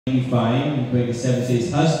25 and 27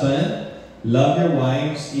 says, Husband, love your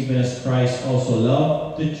wives even as Christ also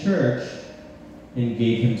loved the church and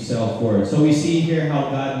gave himself for it. So we see here how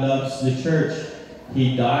God loves the church.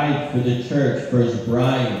 He died for the church, for his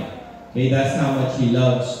bride. Okay, that's how much he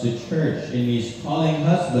loves the church. And he's calling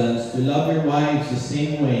husbands to love your wives the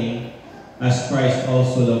same way as Christ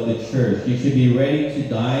also loved the church. You should be ready to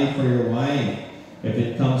die for your wife. If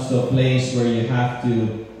it comes to a place where you have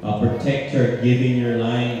to protect her, giving your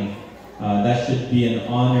life, that should be an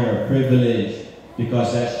honor, a privilege,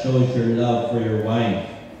 because that shows your love for your wife.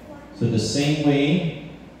 So the same way,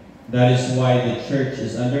 that is why the church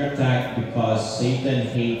is under attack, because Satan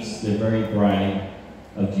hates the very bride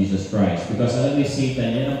of Jesus Christ. Because alam ni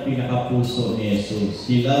Satan, yan ang pinakapuso ni Jesus.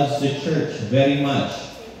 He loves the church very much.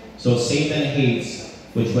 So Satan hates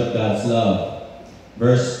which what God's love.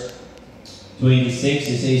 Verse 26,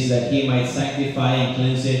 it says that he might sanctify and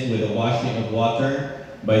cleanse it with the washing of water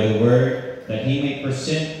by the word, that he may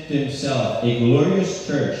present to himself a glorious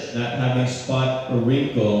church, not having spot or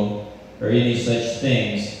wrinkle or any such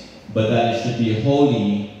things, but that it should be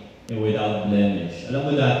holy and without blemish. Alam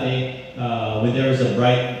mo dati, when there was a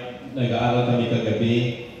bride, nag-aaral kami kagabi,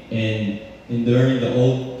 and during the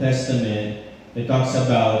Old Testament, it talks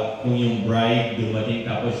about kung yung bride dumating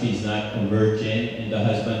tapos she's not a virgin and the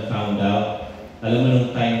husband found out. Alam mo nung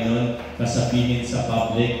time nun, kasabihin sa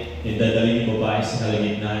public, dadalhin yung babae sa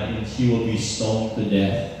kalagitnaan and she will be stoned to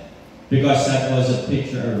death. Because that was a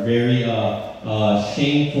picture of very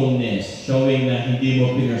shamefulness, showing na hindi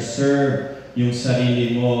mo pinreserve yung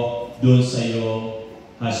sarili mo dun sa iyong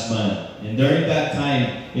husband. And during that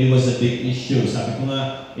time, it was a big issue. Sabi ko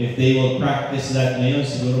nga, if they will practice that ngayon,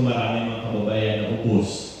 siguro marami mga kababayan na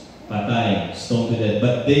upos, patay, stoned to death.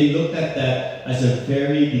 But they looked at that as a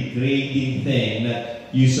very degrading thing,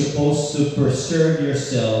 that you're supposed to preserve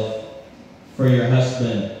yourself for your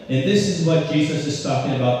husband. And this is what Jesus is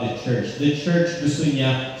talking about the church. The church gusto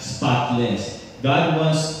niya spotless. God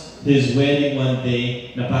wants His wedding one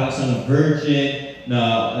day na parang isang virgin,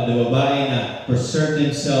 na the babae na preserved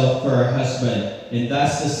himself for her husband. And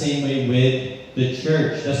that's the same way with the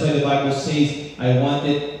church. That's why the Bible says, I want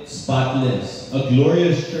it spotless. A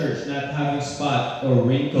glorious church, not having spot or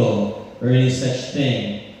wrinkle or any such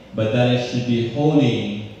thing, but that it should be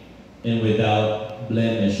holy and without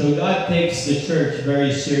blemish. So God takes the church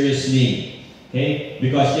very seriously. Okay?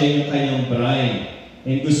 Because yan yung kanyang bride.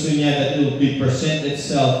 And gusto niya that it will be present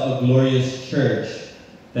itself a glorious church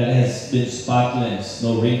that has been spotless,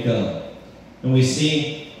 no wrinkle. And we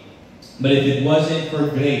see, but if it wasn't for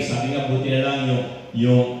grace, sabi nga, buti na lang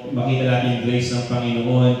yung makita natin yung grace ng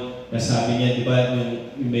Panginoon, na sabi niya, di ba,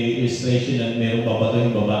 yung may illustration na mayroong babato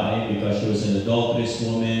yung babae because she was an adulterous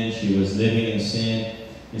woman, she was living in sin.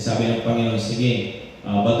 And sabi ng Panginoon, sige,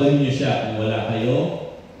 batuhin niyo siya kung wala kayo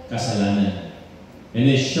kasalanan. And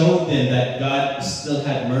it showed them that God still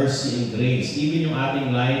had mercy and grace. Even yung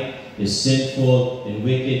ating life is sinful and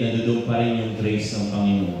wicked, nandoon pa rin yung grace ng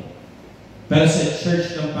Panginoon. Pero sa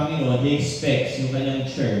church ng Panginoon, He expects yung kanyang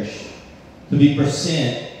church to be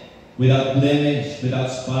present without blemish, without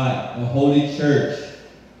spot, a holy church.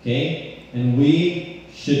 Okay? And we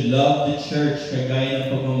should love the church kagaya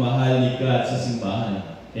ng pagmamahal ni God sa simbahan.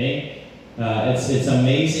 Okay? It's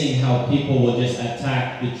amazing how people will just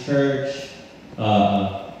attack the church,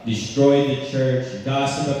 destroy the church,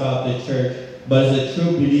 gossip about the church. But as a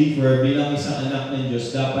true believer, bilang isang anak ng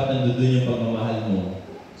Diyos, dapat nandoon yung pagmamahal mo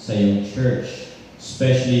sa iyong church.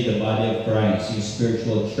 Especially the body of Christ, yung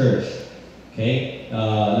spiritual church. Okay?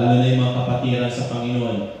 Lalo na yung mga kapatiran sa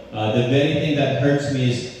Panginoon. The very thing that hurts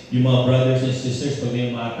me is yung mga brothers and sisters, pag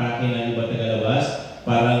may umaatake na iba tagalabas,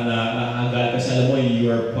 parang nakakagal kasi alam mo, you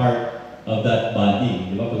are part of that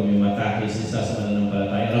body. Di ba? Pag may umatake sa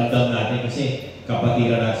mananampalataya, ramdam natin kasi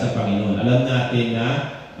kapatiran natin sa Panginoon. Alam natin na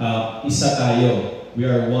isa tayo. We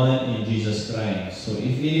are one in Jesus Christ. So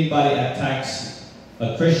if anybody attacks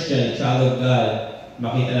a Christian, a child of God,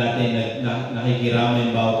 makita natin na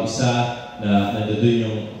nakikiraman bawat isa, na nandoon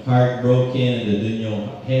yung heartbroken, nandoon yung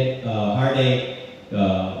heartache.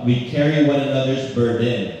 We carry one another's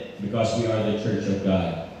burden because we are the church of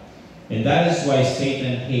God. And that is why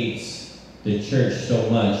Satan hates the church so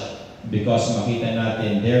much, because makita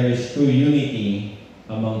natin there is true unity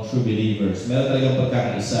among true believers. Meron talagang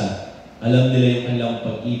pagkakaisa. Alam nila yung kanilang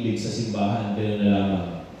pag-ibig sa simbahan. Ganoon na lamang.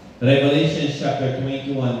 Revelation chapter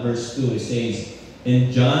 21 verse 2, it says, And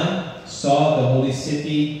John saw the holy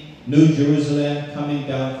city, New Jerusalem, coming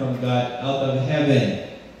down from God out of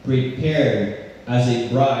heaven, prepared as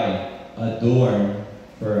a bride adorned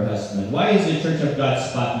for her husband. Why is the church of God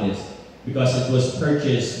spotless? Because it was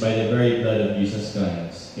purchased by the very blood of Jesus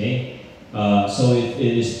Christ. Okay? So it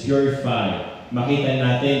is purified. Makita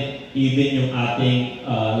natin, even yung ating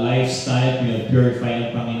lifestyle, yung purify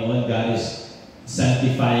ng Panginoon, God is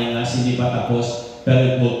sanctifying us, hindi pa tapos, pero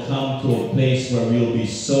it will come to a place where we will be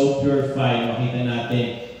so purified, makita natin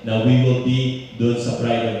na we will be doon sa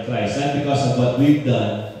bride of Christ. Not because of what we've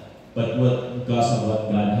done, but because of what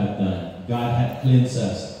God had done. God had cleansed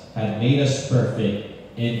us, had made us perfect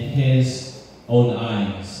in His own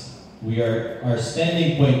eyes. We are our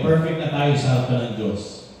standing point, perfect na tayo sa harapan ng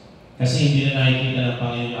Diyos. Kasi hindi na nakikita ng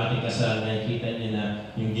Panginoon yung ating kasalanan, nakikita niya na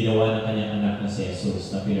yung ginawa ng kanyang anak na si Jesus,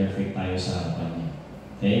 na perfect tayo sa harapan niya.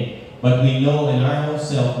 Okay? But we know in our own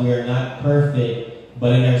self, we are not perfect,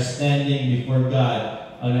 but in our standing before God,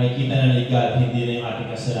 ang nakikita na ni God, hindi na yung ating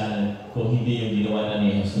kasalanan, kung hindi yung ginawa na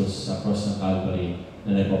ni Jesus sa cross ng Calvary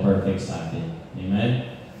na nagpa-perfect sa atin. Amen?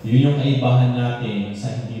 Yun yung kaibahan natin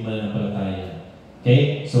sa hindi mananampalataya.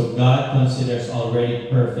 Okay? So God considers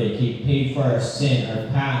already perfect. He paid for our sin,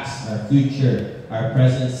 our past, our future, our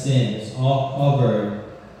present sin. It's all covered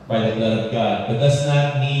by the blood of God. But does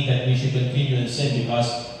not mean that we should continue in sin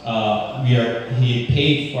because He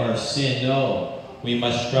paid for our sin. No. We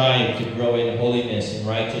must strive to grow in holiness and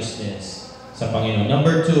righteousness sa Panginoon.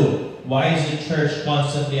 Number 2, why is the church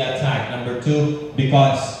constantly attacked? Number 2,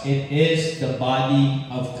 because it is the body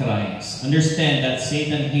of Christ. Understand that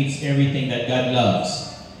Satan hates everything that God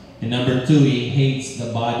loves. And number 2, he hates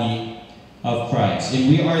the body of Christ. And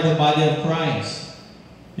we are the body of Christ.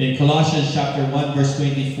 In Colossians chapter 1 verse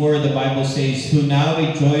 24, the Bible says, "Who now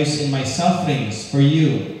rejoice in my sufferings for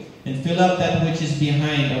you, and fill up that which is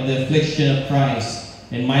behind of the affliction of Christ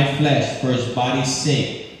in my flesh for His body's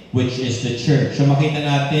sake, which is the church." So makita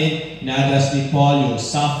natin, ina-address ni Paul yung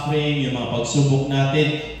suffering, yung mga pagsubok natin.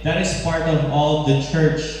 That is part of all the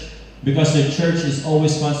church, because the church is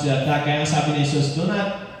always constantly attacked. Kaya sabi ni Jesus, do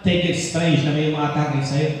not take it strange na may mga atake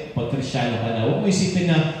sa'yo pag Kristiyano ka na. Huwag mo isipin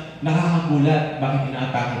na nakakagulat, bakit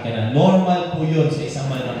ina-atake ka na. Normal po yun sa isang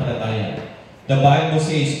mananampalataya. The Bible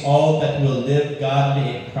says, all that will live godly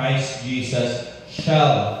in Christ Jesus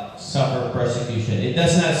shall suffer persecution. It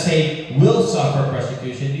does not say, will suffer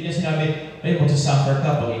persecution. Hindi niya sinabi, ay, magsasuffer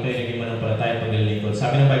ka pag ikaw naging mananampalataya paglilingkod.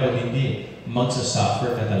 Sabi ng Bible, hindi.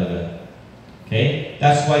 Magsasuffer ka talaga. Okay?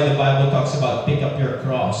 That's why the Bible talks about pick up your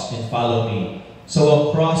cross and follow me. So a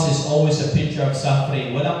cross is always a picture of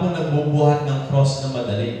suffering. Wala po nagbubuhat ng cross na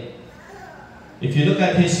madali. If you look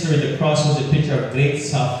at history, the cross was a picture of great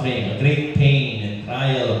suffering, a great pain and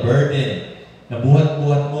trial, a burden.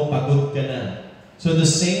 Nabuhat-buhat mo, pagod ka na. So the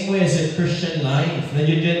same way as a Christian life,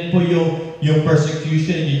 nandiyan po yung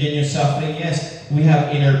persecution, nandiyan yung suffering. Yes, we have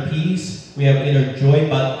inner peace, we have inner joy,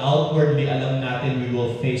 but outwardly, alam natin we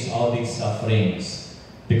will face all these sufferings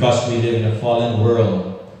because we live in a fallen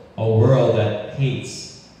world, a world that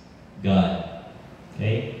hates God.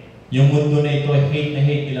 Okay? Yung mundo na ito, hate na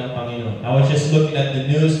hate nilang Panginoon. I was just looking at the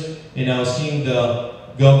news and I was seeing the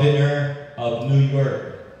governor of New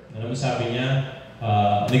York. Ano mo sabi niya?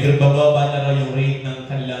 Nagbababa na raw yung rate ng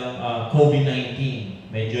kanilang COVID-19.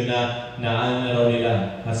 Medyo ano na raw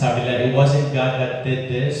nila. Sabi nila, it wasn't God that did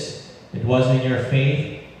this. It wasn't your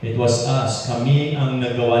faith. It was us. Kami ang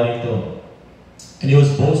nagawa nito. And he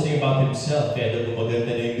was boasting about himself. Kaya doon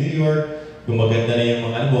maganda na yung New York, gumaganda na yung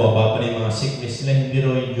mga bumaba pa na yung mga sickness nila, hindi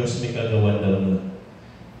raw yung Diyos may kagawan daw nun.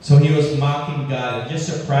 So he was mocking God. Just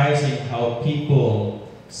surprising how people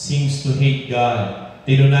seems to hate God.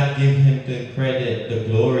 They do not give Him the credit, the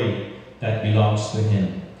glory that belongs to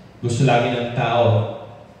Him. Gusto lagi ng tao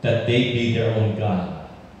that they be their own God.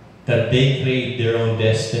 That they create their own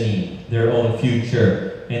destiny, their own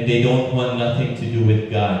future, and they don't want nothing to do with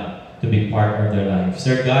God to be part of their lives.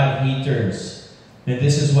 They're God haters. And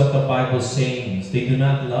this is what the Bible is saying. They do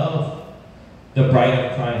not love the bride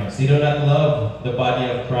of Christ. They do not love the body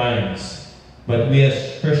of Christ. But we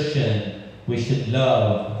as Christians, we should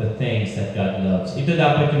love the things that God loves. Ito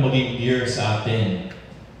dapat yung maging dear sa atin.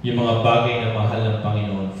 Yung mga bagay na mahal ng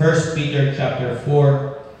Panginoon. 1 Peter chapter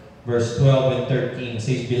 4, verse 12 and 13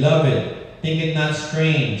 says, "Beloved, think it not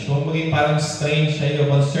strange." Huwag maging parang strange sa iyo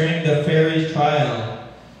concerning the fiery trial,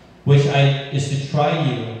 which is to try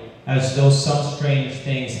you, as though some strange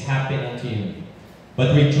things happen unto you.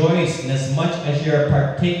 But rejoice inasmuch as you are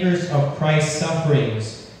partakers of Christ's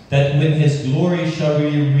sufferings, that when His glory shall be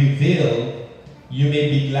revealed, you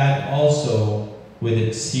may be glad also with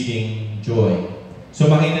exceeding joy. So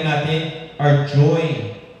makita natin, our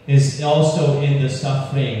joy is also in the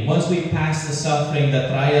suffering. Once we pass the suffering,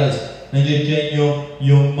 the trials, nandiyan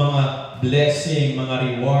yung mga blessing, mga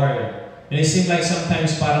reward. And it seems like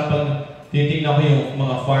sometimes parang pag titignan ko yung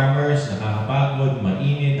mga farmers, nakakapagod,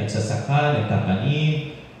 mainit, nagsasaka,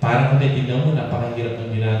 nagtatanim, Parang kung titignan mo, napakahirap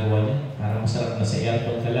ng ginagawa niya. Parang masarap na sa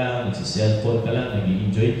aircon ka lang, nagsa-cellphone ka lang,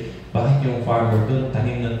 nag-i-enjoy. Bakit yung farmer doon,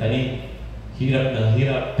 tanim ng tanim, hirap ng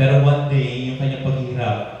hirap. Pero one day, yung kanyang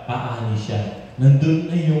paghihirap, aani siya. Nandun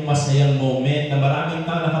na yung masayang moment na maraming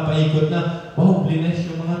tao nakapaikot na, wow, bless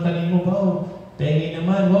yung mga tanim mo, wow. Pengi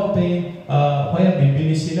naman, wow, kaya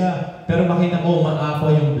bibili sila. Pero makita mo, maapa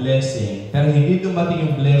yung blessing. Pero hindi dumating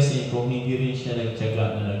yung blessing kung hindi rin siya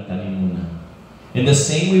nagtyaga na nagtanim muna. In the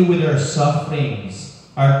same way with our sufferings,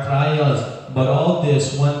 our trials, but all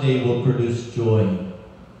this one day will produce joy,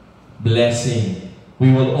 blessing.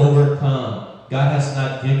 We will overcome. God has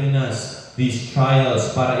not given us these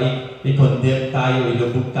trials para i-condemn tayo,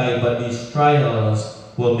 ilubog tayo, but these trials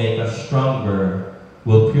will make us stronger,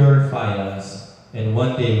 will purify us, and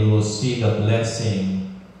one day we will see the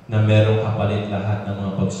blessing na merong kapalit lahat ng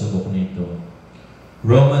mga pagsubok nito.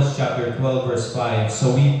 Romans chapter 12 verse 5,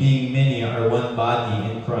 so we being many are one body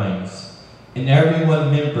in Christ, and every one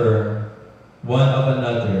member one of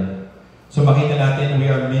another. So makita natin, we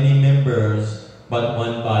are many members, but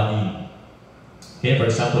one body. Okay, for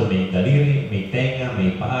example, may daliri, may tenga,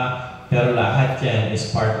 may paa, pero lahat yan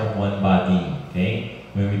is part of one body. Okay?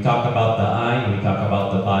 When we talk about the eye, we talk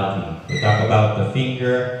about the body. We talk about the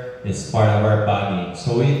finger, it's part of our body.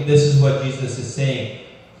 So this is what Jesus is saying.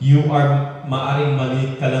 You are maaring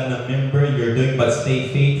maliit ka lang ng member, you're doing, but stay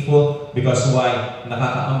faithful. Because why?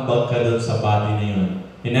 Nakakaambag ka doon sa body na yun.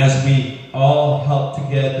 And as we all help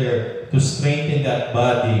together to strengthen that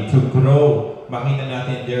body, to grow, makita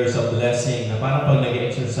natin there's a blessing na parang pag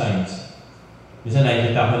nag-exercise. Minsan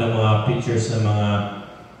nakikita ko ng mga pictures ng mga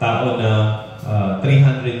tao na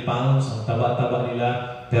 300 pounds, ang taba-taba nila.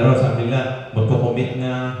 Pero sabi nila, magkukumit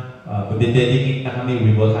na, mag-dedicate na kami,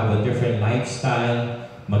 we will have a different lifestyle,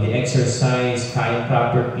 mag-exercise, kain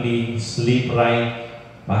properly, sleep right.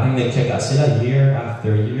 Parang nagtsaga sila year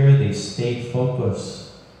after year, they stayed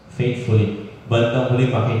focused, faithfully. Bandang huli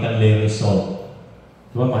makita nila yung result.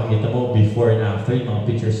 Diba, makikita mo before and after, yung mga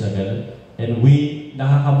pictures na gano'n. And we,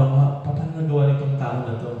 nakakamangha, paano nagawa nitong tao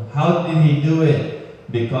na to? How did he do it?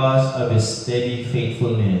 Because of his steady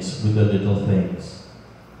faithfulness with the little things.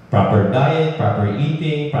 Proper diet, proper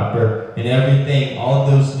eating, proper, and everything, all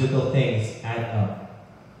those little things add up.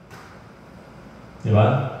 Diba?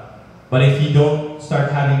 But if you don't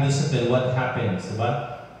start having discipline, what happens?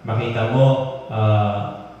 Diba? Makita mo,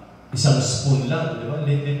 isang spoon lang, diba?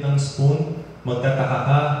 Lit-lit ng spoon, magtataka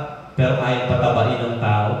ka, pero kaya patabain ng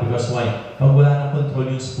tao. Because why? Pag wala nang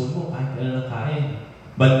control yung spoon mo, kahit ano na kain.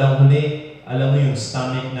 Bandang huli, alam mo yung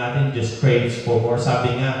stomach natin just craves for more.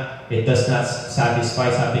 Sabi nga, it does not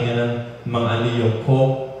satisfy. Sabi nga ng mga ano yung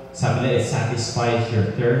Coke, sabi nila it satisfies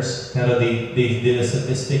your thirst. Pero they did a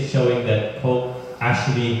statistic showing that Coke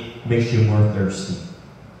actually makes you more thirsty.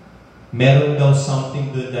 Meron daw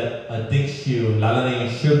something doon that addicts you, lalo na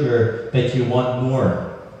yung sugar, that you want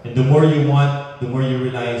more. And the more you want, the more you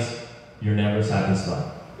realize you're never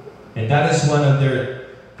satisfied. And that is one of their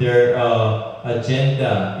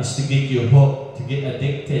agenda, is to get you hooked, to get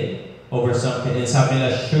addicted over something. And sabi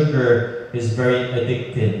nila, sugar is very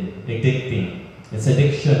addicting. It's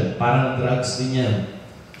addiction. Parang drugs din yan.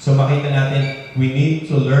 So makita natin, we need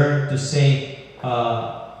to learn to say,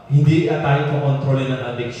 hindi tayo kontrolin ng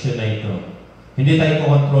addiction na ito. Hindi tayo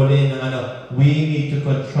kontrolin ng ano. We need to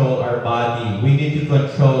control our body. We need to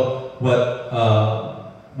control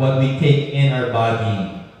what we take in our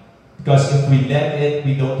body. Because if we let it,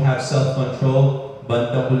 we don't have self-control,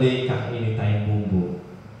 bandang huli, kakainin tayong bumbu.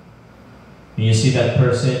 And you see that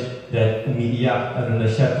person that umiiyak, ano na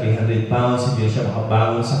siya, 300 pounds, hindi na siya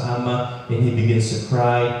makabangon sa kama, and he begins to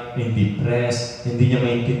cry, and depressed, hindi niya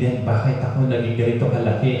maintindihan, bakit ako naging ganito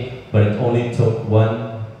kalaki? But it only took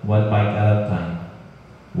one bite at a time,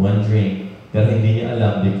 one drink. Pero hindi niya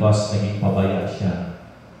alam because naging pabaya siya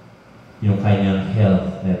yung kanyang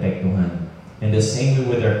health na epektuhan. And the same way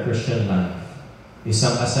with our Christian life.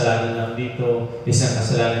 Isang kasalanan lang dito,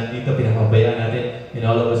 pinapabayaan natin, and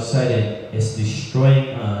all of a sudden, it's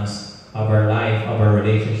destroying us, of our life, of our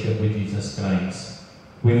relationship with Jesus Christ.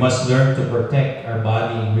 We must learn to protect our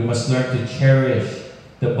body. We must learn to cherish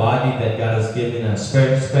the body that God has given us,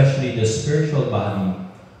 especially the spiritual body.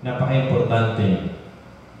 Napaka-importante.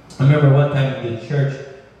 I remember one time in the church,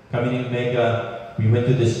 kami ni Mega, we went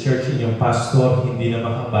to this church and yung pastor hindi na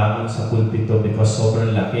makabangon sa pulpito because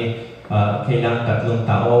sobrang laki. Kailangan 3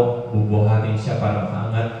 tao, bubuhatin siya para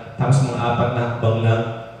makaangat. Tapos mga 4 na hakbang lang,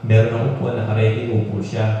 meron ng upuan, naka-ready, upo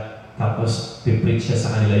siya. Tapos pipreach siya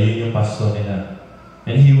sa kanila, yun yung pastor nila.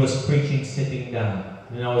 And he was preaching sitting down.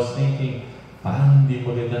 And I was thinking, parang hindi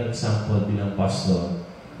magandang example bilang pastor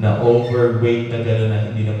na overweight na gano'n na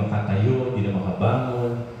hindi na makatayo, hindi na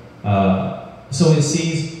makabangon. So it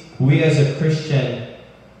sees, we as a Christian,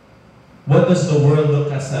 what does the world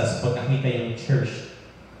look at us pag nakita yung church?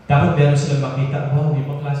 Dapat meron silang makita, wow,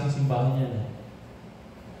 ibang klaseng simbahan yan.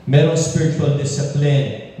 Merong spiritual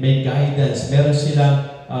discipline, may guidance, meron silang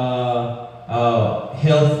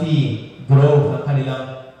healthy growth ng kanilang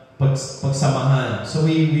pagsamahan. So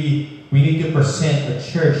we need to present a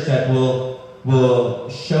church that will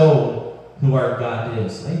show who our God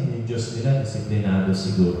is. Ay, yung Diyos nila, disiplinado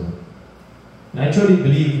siguro. And I truly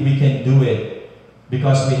believe we can do it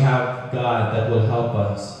because we have God that will help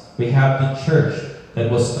us. We have the church that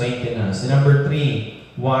will strengthen us. And number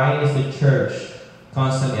 3, why is the church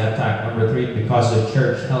constantly attacked? Number 3, because the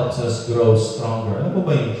church helps us grow stronger. Alam mo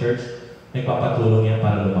ba yung church, nagpapatulong yan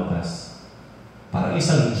para lumakas? Parang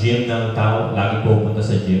isang gym ng tao, lagi pupunta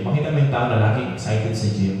sa gym. Makita mo yung tao na lagi excited sa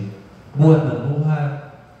gym. Buhat ng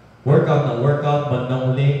buhat. Workout ng workout,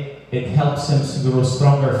 bandang uli, it helps him to grow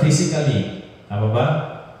stronger physically. Tama ba?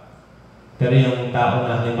 Pero yung tao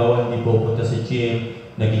na halimbawa hindi pupunta sa gym,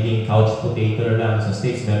 nagiging couch potato na lang. Sa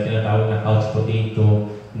States, meron tinatawag na couch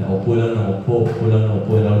potato, na upo lang na upo,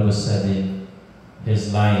 and all of a sudden,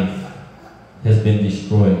 his life has been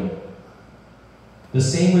destroyed. The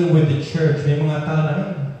same way with the church. May mga tao na,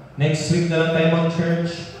 next week na lang tayo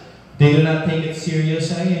mag-church. They do not take it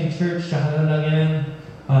serious. Ay, yung church, saka na lang yan.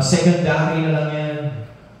 Secondary na lang yan.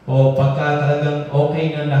 O pagka talagang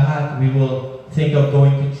okay na lahat, we will think of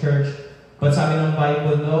going to church. But sabi ng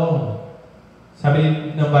Bible, no.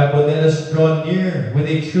 Sabi ng Bible, let us draw near with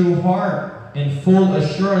a true heart and full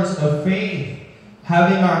assurance of faith,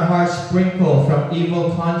 having our hearts sprinkled from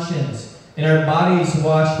evil conscience and our bodies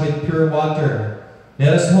washed with pure water.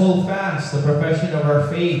 Let us hold fast the profession of our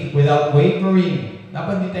faith without wavering.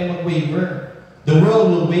 Dapat hindi tayo mag-waver. The world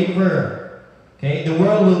will waver. Okay? The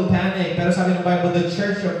world will panic. Pero sabi ng Bible, the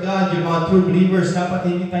church of God, yung mga true believers, dapat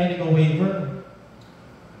hindi tayo nag-waver.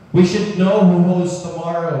 We should know who holds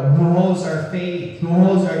tomorrow, who holds our faith, who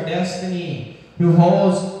holds our destiny, who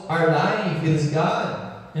holds our life. It is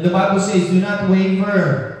God. And the Bible says, do not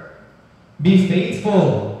waver. Be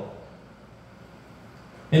faithful.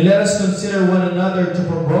 And let us consider one another to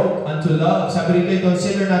provoke unto love. Sabi rito,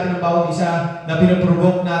 consider natin ang bawat isa na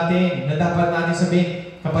pinaprovoke natin, na dapat natin sabihin,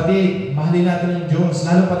 kapatid, mahalin natin ang Diyos.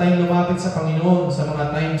 Lalo pa tayong lumapit sa Panginoon sa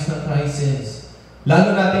mga times ng crisis.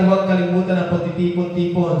 Lalo natin huwag kalimutan ang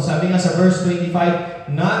pagtitipon-tipon. Sabi nga sa verse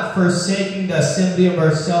 25, not forsaking the assembly of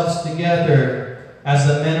ourselves together, as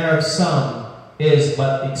the manner of some is,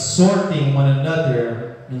 but exhorting one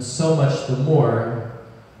another, and so much the more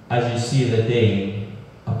as you see the day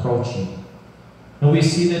approaching. And we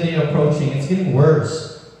see the day approaching. It's getting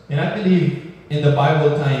worse. And I believe in the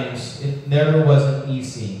Bible times, it never wasn't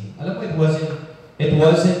easy. Alam mo, it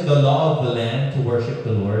wasn't the law of the land to worship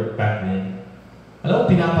the Lord back then. Alam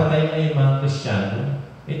mo, pinapatay ngayon mga Kristiyano.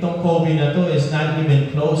 Itong COVID na to is not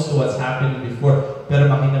even close to what's happened before. Pero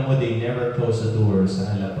makita mo, they never close the doors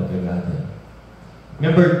sa halang pagkagatan.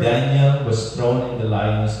 Remember, Daniel was thrown in the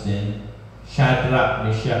lion's den. Shadrach,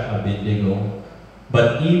 Meshach, Abednego.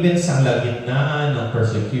 But even sa kalagitnaan ng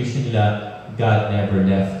persecution nila, God never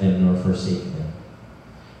left them nor forsake them.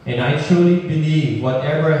 And I truly believe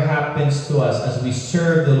whatever happens to us as we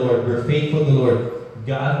serve the Lord, we're faithful to the Lord,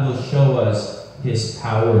 God will show us His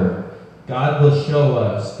power. God will show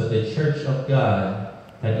us that the church of God,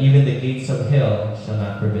 that even the gates of hell shall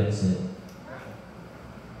not prevent it.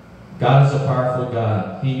 God is a powerful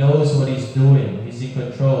God. He knows what He's doing. He's in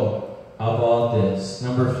control of all this.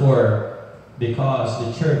 Number 4, because the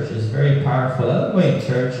church is very powerful. Alam mo yung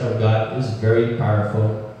church of God is very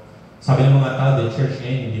powerful. Sabi ng mga tao, the church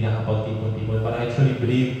ngayon hindi nakapagtipon-tipon. But I truly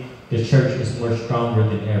believe the church is more stronger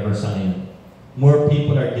than ever sa ngayon. More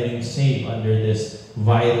people are getting saved under this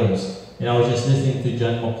virus. And I was just listening to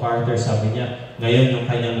John MacArthur. Sabi niya, ngayon yung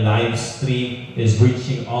kanyang live stream is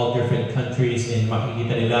reaching all different countries and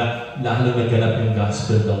makikita nila lalo nagganap yung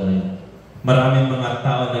gospel daw ngayon. Maraming mga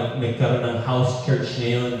tao nagkaroon ng house church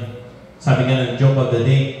ngayon. Sabi nga ng joke of the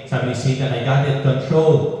day, sabi ni Satan, I got it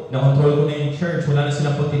controlled. Na-control ko na yung church. Wala na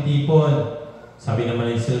silang pagtitipon. Sabi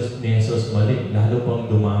naman ni Jesus, mali, lalo pang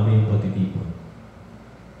dumami yung pagtitipon.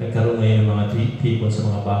 Nagkaroon ngayon ng mga tipon sa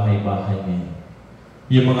mga bahay-bahay ngayon.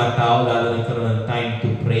 Yung mga tao, lalo nagkaroon ng time to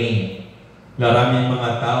pray. Maraming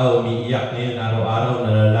mga tao, umiiyak ngayon araw-araw,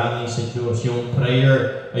 nalalangin sa Diyos. Yung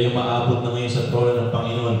prayer ay yung maabot na ngayon sa trono ng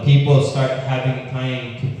Panginoon. People start having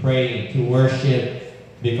time to pray, to worship,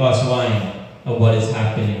 because why? Of what is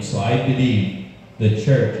happening. So I believe the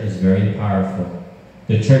church is very powerful.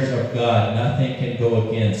 The church of God, nothing can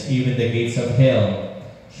go against. Even the gates of hell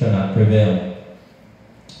shall not prevail.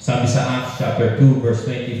 Sabi sa Acts chapter 2, verse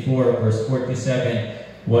 24, verse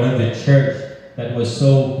 47, one of the church that was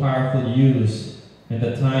so powerful used in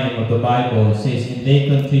the time of the Bible says, and they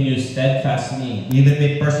continue steadfastly, even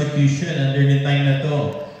with persecution under the time na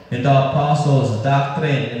to, in the apostles,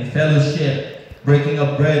 doctrine, and fellowship, breaking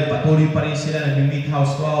of bread, patuloy pa rin sila nag-meet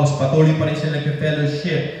house to house, patuloy pa rin sila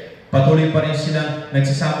nag-fellowship, patuloy pa rin silang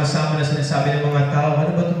nagsasama-sama na sinasabi ng mga tao,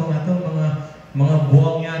 ano ba itong mga to? Mga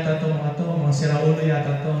buwang yata to, mga siraulo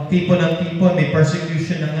yata to. Tipo ng tipo, may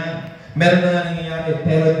persecution na nga. Meron na nga nangyayari,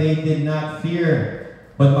 pero they did not fear.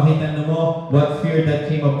 But makita mo, what fear that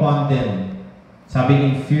came upon them. Sabi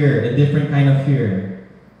in fear, a different kind of fear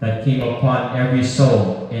that came upon every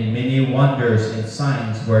soul, and many wonders and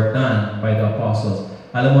signs were done by the apostles.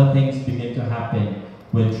 Alam mo, things begin to happen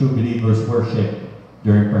when true believers worship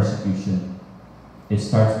during persecution. It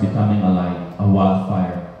starts becoming a light, a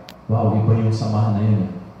wildfire. Wow, iba yung samahan na yun.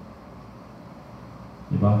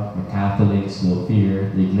 Diba? The Catholics will fear,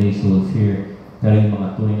 the Iglesias will fear, pero yung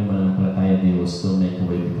mga tunay na mananampalataya, they will still make a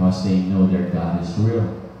way because they know their God is real.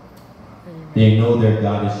 They know their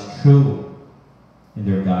God is true, and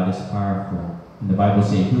their God is powerful. And the Bible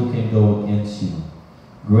says, who can go against you?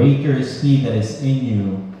 Greater is He that is in you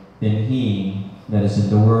than he that is in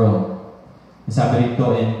the world. And sabi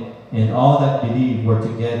rito, and all that believe were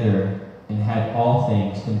together and had all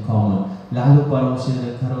things in common. Lalo pa raw sila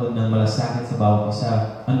nagkaroon ng malasakit sa bawat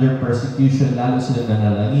isa. Under persecution, lalo sila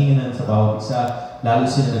nanalalingan sa bawat isa. Lalo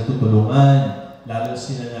sila nagtutulungan. Lalo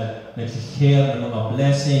sila nag-share ng mga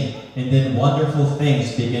blessing. And then wonderful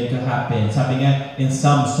things begin to happen. Sabi nga, and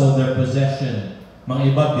some sold their possession.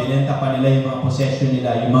 Mga iba, binenta pa nila yung mga possession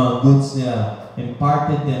nila, yung mga goods nila.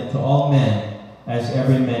 Imparted them to all men as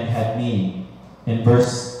every man had need. In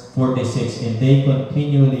verse 46, and they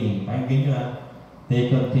continually,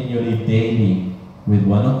 daily with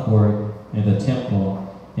one accord in the temple,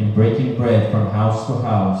 and breaking bread from house to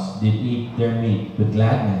house, did eat their meat with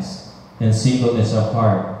gladness and singleness of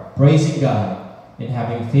heart, praising God and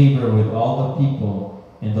having favor with all the people.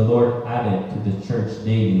 And the Lord added to the church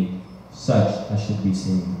daily such as should be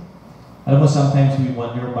saved. Alam mo, sometimes we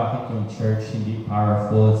wonder bakit yung church hindi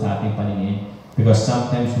powerful sa ating paningin. Because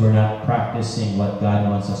sometimes we're not practicing what God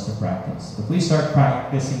wants us to practice. If we start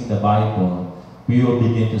practicing the Bible, we will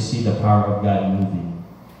begin to see the power of God moving.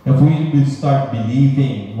 If we will start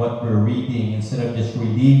believing what we're reading instead of just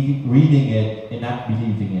reading it and not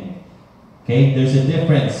believing it. Okay? There's a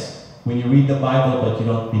difference when you read the Bible but you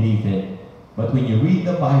don't believe it. But when you read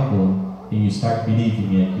the Bible and you start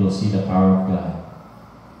believing it, you'll see the power of God.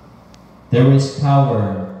 There is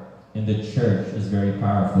power in the church, is very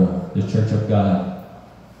powerful. The church of God.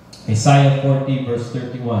 Isaiah 40 verse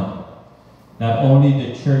 31. Not only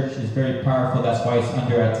the church is very powerful, that's why it's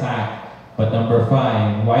under attack. But number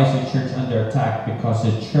 5, why is the church under attack? Because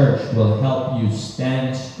the church will help you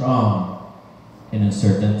stand strong in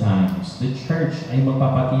uncertain times. The church ay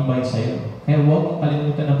magpapatibay sa'yo. Kaya huwag mong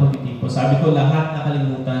kalimutan ang pagtitipon. Sabi ko, lahat na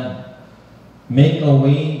kalimutan. Make a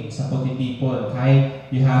way sa pagtitipon. Kahit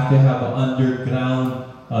you have to have an underground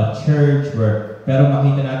church where, pero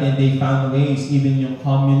makita natin, they found ways, even yung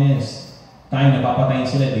communists, tayo napapatayin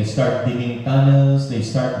sila, they start digging tunnels, they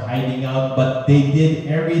start hiding out, but they did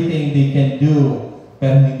everything they can do,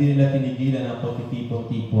 pero hindi nila tinigilan ang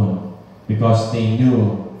pagtitipon-tipon because they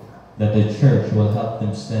knew that the church will help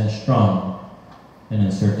them stand strong in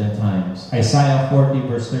uncertain times. Isaiah 40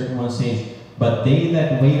 verse 31 says, but they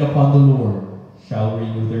that wait upon the Lord shall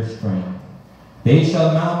renew their strength. They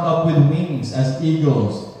shall mount up with wings as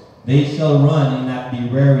eagles. They shall run and not be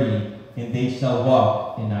weary, and they shall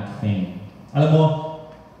walk and not faint. Alam mo,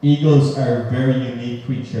 eagles are very unique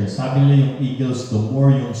creatures. Sabi nila yung eagles, the more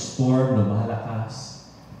yung storm lumalakas,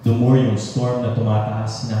 the more yung storm na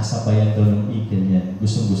tumataas, sinasabayan daw ng eagle yan.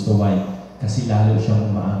 Gustong-gusto, why? Kasi lalo siyang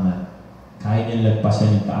umaangat. Kaya niyang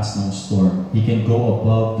lagpasan yung taas ng storm. He can go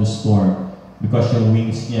above the storm because yung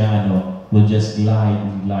wings niya, will just glide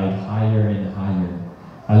and glide higher and higher.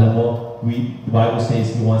 Alam mo, the Bible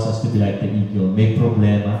says He wants us to be like the eagle. May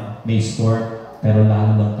problema, may storm, pero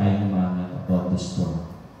lalo lang tayong umangat above the storm.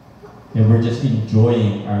 And we're just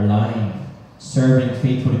enjoying our life, serving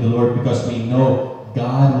faithfully the Lord because we know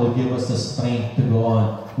God will give us the strength to go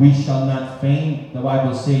on. We shall not faint, the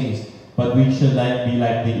Bible says, but we should be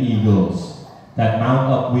like the eagles that mount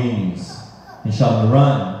up wings and shall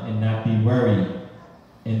run and not be weary,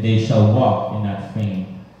 and they shall walk and not faint.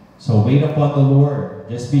 So wait upon the Lord.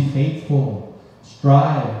 Just be faithful.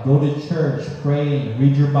 Strive. Go to church. Pray.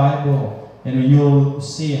 Read your Bible. And you'll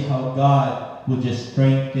see how God will just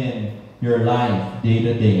strengthen your life day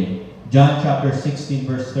to day. John chapter 16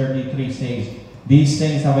 verse 33 says, these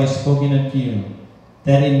things have I spoken unto you,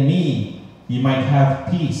 that in me ye might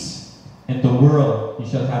have peace. In the world you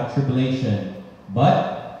shall have tribulation,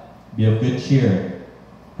 but be of good cheer.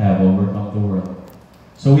 I have overcome the world.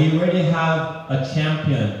 So we already have a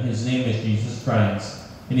champion. His name is Jesus Christ.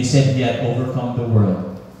 And he said he had overcome the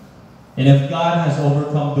world. And if God has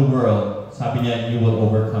overcome the world, sabi niya, you will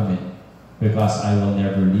overcome it. Because I will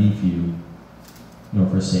never leave you nor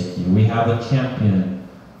forsake you. We have a champion.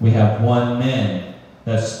 We have one man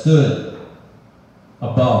that stood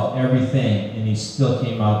above everything, and he still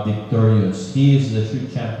came out victorious. He is the true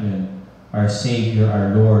champion, our Savior,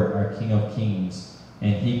 our Lord, our King of Kings,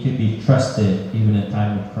 and he could be trusted even in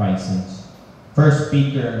time of crisis. 1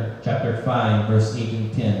 Peter chapter 5, verse 8 and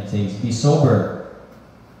 10 says, be sober.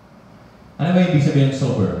 Ano ba ibig sabihin ng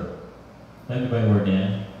sober? Ano ba yung word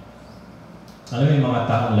niya? Alam mo yung mga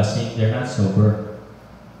taong lasing, they're not sober.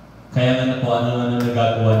 Kaya nga kung ano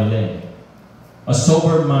nagagawa nila eh. A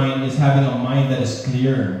sober mind is having a mind that is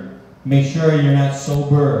clear. Make sure you're not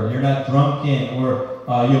sober, you're not drunken, or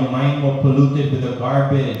your mind more polluted with the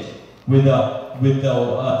garbage, with the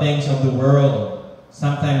things of the world.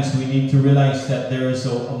 Sometimes we need to realize that there is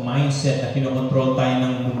a mindset na kinokontrol tayo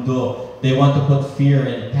ng mundo. They want to put fear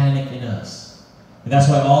and panic in us. And that's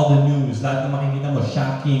why all the news, lahat na makikita mo,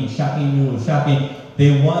 shocking news, shocking.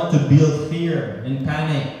 They want to build fear and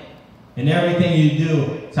panic. In everything you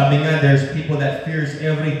do, sabi nga, there's people that fears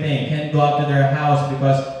everything. Can't go out to their house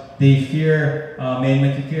because they fear, may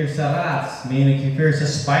nag-fear sa rats, may nag-fear sa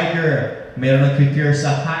spider, may nag-fear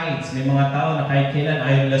sa heights. May mga tao na kahit kailan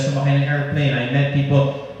ayaw nila sumakay ng airplane. I met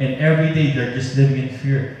people and every day they're just living in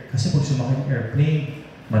fear. Kasi pag sumakay ng airplane,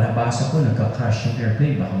 manabasa ko, nagka-crash yung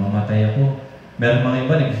airplane, baka mamatay ako. Meron mga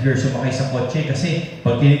iba nag-fear sumakay sa kotse kasi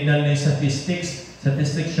pag tinignan nila yung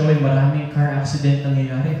statistics showing maraming car accident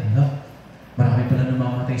nangyayari. Marami pala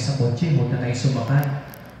namamatay sa kotse, huwag na tayo sumakay.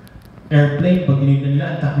 Airplane, pag tinignan nila,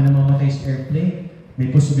 ang dami namamatay sa airplane.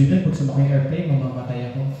 May posibilidad, pag sumakay airplane,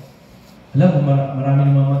 mamamatay ako. Alam mo, marami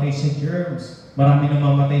namamatay sa germs. Marami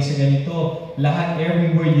namamatay sa ganito. Lahat,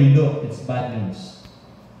 everywhere you look, it's bad news.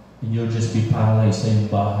 And you'll just be paralyzed sa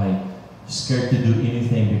iyong bahay. Scared to do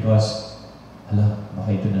anything because, baka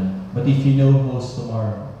ito na. But if you know who's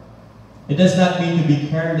tomorrow, it does not mean to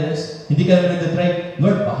be careless. Hindi ka naman nag-drive,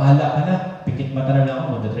 Lord, bahala ka na. Pikit mata na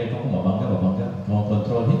ako, mag-drive ako, mabangga.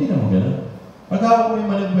 Control. Hindi naman ganun. Pag hawak mo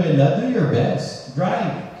yung manubuela, do your best.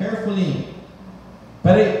 Drive carefully.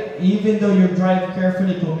 But even though you drive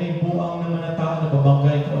carefully, kung may buang naman na tao na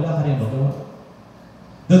babangga ito, wala ka rin magawa.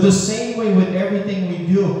 The same way with everything we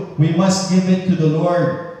do, we must give it to the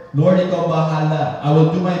Lord. Lord, ikaw bahala. I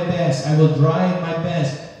will do my best. I will drive my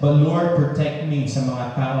best. But Lord, protect me sa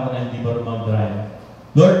mga tao na hindi marunong drive.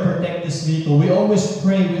 Lord, protect this vehicle. We always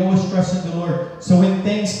pray. We always trust in the Lord. So when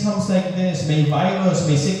things comes like this, may virus,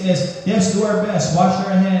 may sickness, yes, do our best. Wash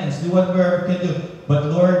our hands. Do whatever we can do.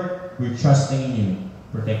 But Lord, we're trusting in you.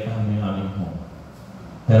 Protect mo yung aming home.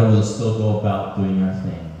 Pero we'll still go about doing our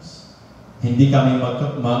things. Hindi kami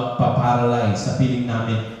magpaparalyze sa feeling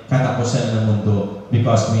namin katapusan ng mundo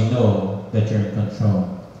because we know that you're in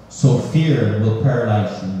control. So fear will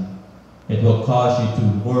paralyze you. It will cause you to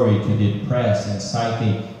worry, to depress,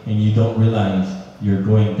 anxiety, and you don't realize you're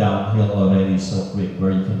going downhill already so quick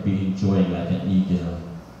where you can be enjoying like an eagle.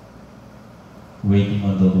 Waiting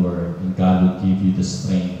on the Lord, and God will give you the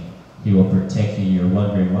strength. He will protect you. You're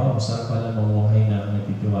wondering, wow, saan pala mamuhay na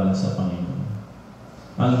nagtitiwala sa Panginoon?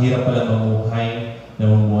 Ang hirap pala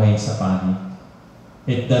mamuhay sa panig.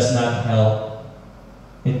 It does not help.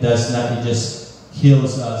 It just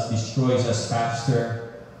kills us, destroys us faster.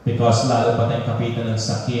 Because lalo pa tayong kapitan ng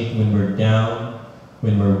sakit when we're down,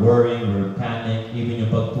 when we're worrying, we're panic, even yung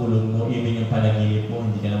pagtulog mo, even yung panaginip mo,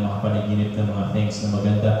 hindi ka na makapanaginip ng mga things na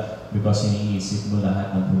maganda because iniisip mo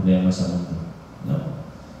lahat ng problema sa mundo. No?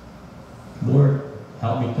 Lord,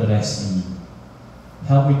 help me to rest in you.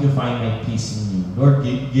 Help me to find my peace in you. Lord,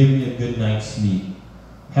 give me a good night's sleep.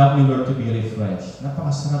 Help me, Lord, to be refreshed.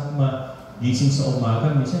 Napakasarap magising sa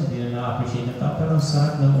umaga. Minsan, hindi na na-appreciate na tao. Pero ang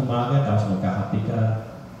sarap ng umaga, tapos magkakape ka,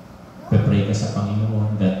 pray ka sa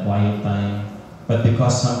Panginoon, that quiet time. But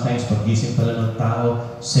because sometimes, pag-gising pala ng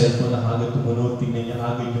tao, cellphone na agad tumunod, tingnan niya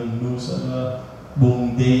agad yung news,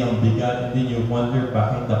 buong day, ang bigat, and then you wonder,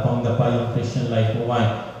 bakit dapang-dapa yung Christian life? Why?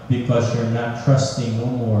 Because you're not trusting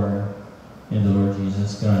no more in the Lord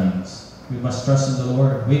Jesus Christ. We must trust in the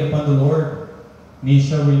Lord. Wait upon the Lord. He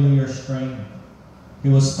shall renew your strength.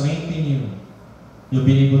 He will strengthen you. You'll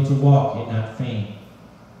be able to walk and not faint.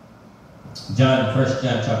 1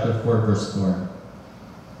 John chapter 4, verse 4.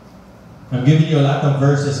 I'm giving you a lot of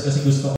verses kasi gusto ko